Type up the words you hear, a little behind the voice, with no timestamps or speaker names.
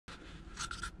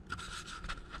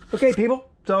Okay, people,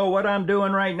 so what I'm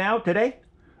doing right now today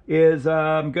is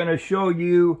I'm going to show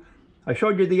you, I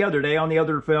showed you the other day on the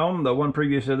other film, the one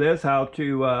previous to this, how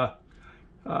to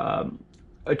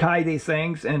tie these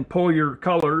things and pull your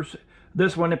colors.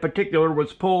 This one in particular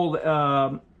was pulled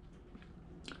at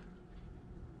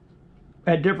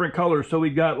different colors. So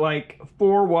we've got like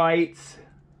 4 whites,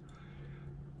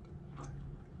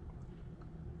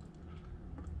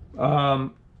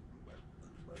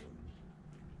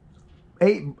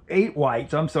 eight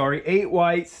whites, I'm sorry, 8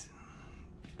 whites,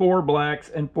 4 blacks,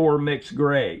 and 4 mixed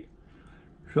gray.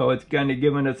 So it's kind of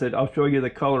giving us it. I'll show you the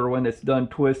color when it's done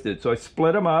twisted. So I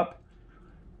split them up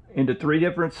into 3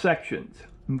 different sections.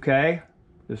 Okay,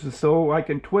 this is so I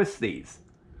can twist these.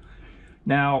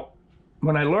 Now,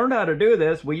 when I learned how to do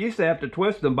this, we used to have to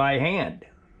twist them by hand.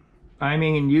 I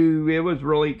mean, it was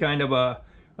really kind of a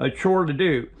chore to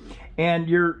do, and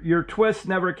your twists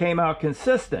never came out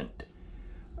consistent.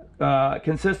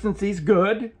 Consistency's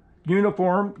good,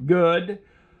 uniform good,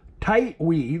 tight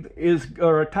weave is,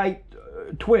 or a tight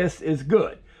twist is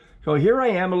good. So here I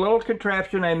am, a little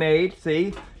contraption I made.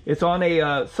 See, it's on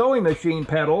a sewing machine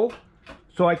pedal,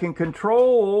 so I can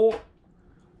control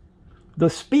the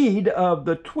speed of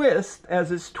the twist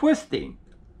as it's twisting.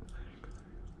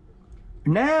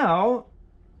 Now,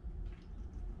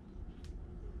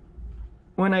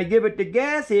 when I give it the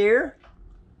gas here,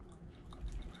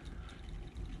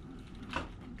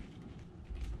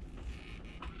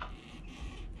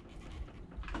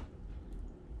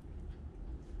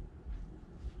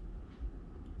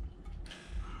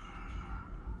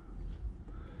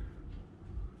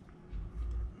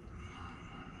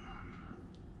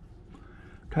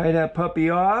 tie that puppy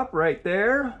off right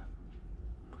there.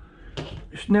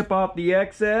 Snip off the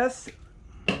excess.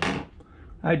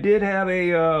 I did have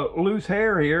a loose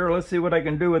hair here. Let's see what I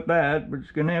can do with that. We're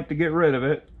just going to have to get rid of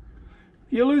it.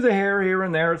 If you lose a hair here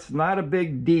and there, it's not a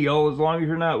big deal as long as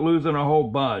you're not losing a whole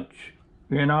bunch.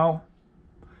 You know?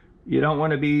 You don't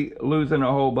want to be losing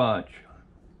a whole bunch,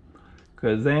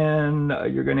 because then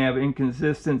you're going to have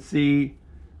inconsistency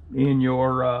in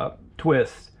your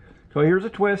twists. So here's a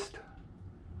twist.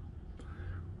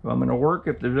 I'm going to work,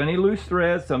 if there's any loose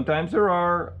threads, sometimes there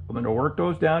are, I'm going to work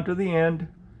those down to the end.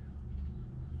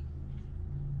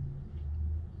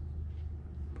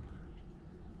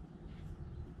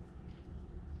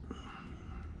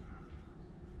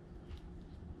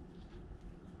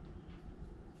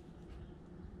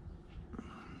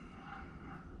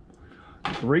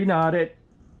 Re-knot it.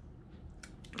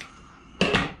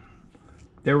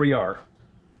 There we are.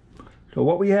 So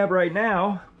what we have right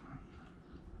now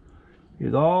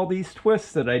is all these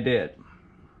twists that I did.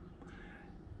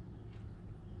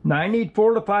 Now I need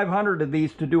 400 to 500 of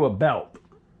these to do a belt.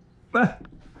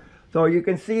 So you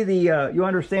can see the, you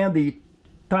understand the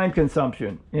time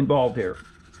consumption involved here.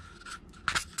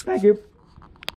 Thank you.